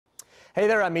Hey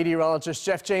there, I'm meteorologist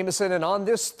Jeff Jamison, and on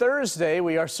this Thursday,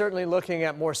 we are certainly looking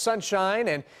at more sunshine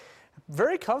and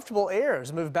very comfortable air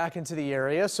as we move back into the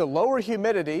area. So lower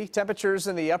humidity, temperatures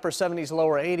in the upper 70s,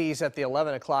 lower 80s at the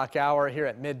 11 o'clock hour here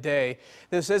at midday.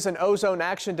 This is an ozone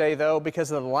action day, though, because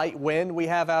of the light wind we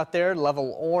have out there,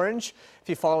 level orange. If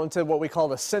you fall into what we call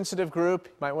the sensitive group,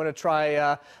 you might want to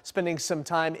try spending some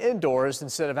time indoors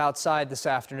instead of outside this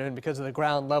afternoon because of the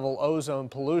ground level ozone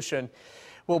pollution.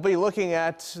 We'll be looking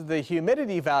at the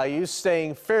humidity values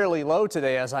staying fairly low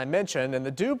today, as I mentioned, and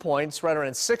the dew points right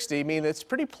around 60 mean it's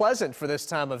pretty pleasant for this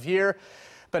time of year.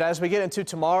 But as we get into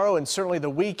tomorrow and certainly the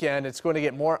weekend, it's going to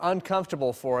get more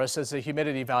uncomfortable for us as the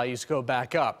humidity values go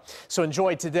back up. So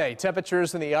enjoy today.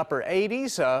 Temperatures in the upper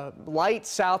 80s, light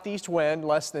southeast wind,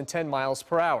 less than 10 miles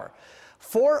per hour.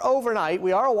 For overnight,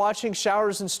 we are watching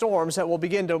showers and storms that will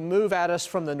begin to move at us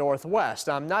from the northwest.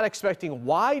 I'm not expecting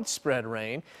widespread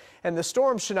rain, and the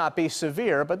storms should not be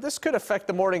severe, but this could affect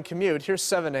the morning commute. Here's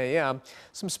 7 a.m.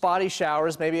 Some spotty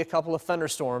showers, maybe a couple of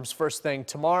thunderstorms first thing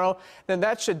tomorrow. Then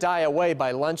that should die away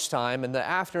by lunchtime, and the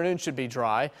afternoon should be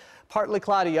dry. Partly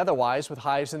cloudy otherwise with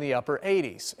highs in the upper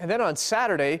 80s. And then on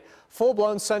Saturday,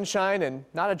 full-blown sunshine and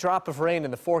not a drop of rain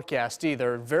in the forecast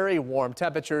either. Very warm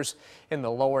temperatures in the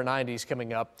lower 90s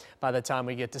coming up by the time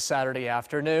we get to Saturday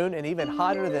afternoon, and even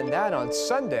hotter than that on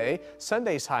Sunday.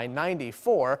 Sunday's high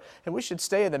 94, and we should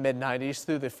stay in the mid-90s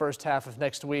through the first half of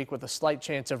next week with a slight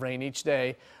chance of rain each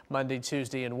day, Monday,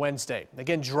 Tuesday, and Wednesday.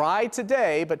 Again, dry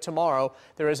today, but tomorrow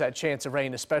there is that chance of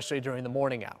rain, especially during the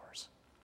morning hours.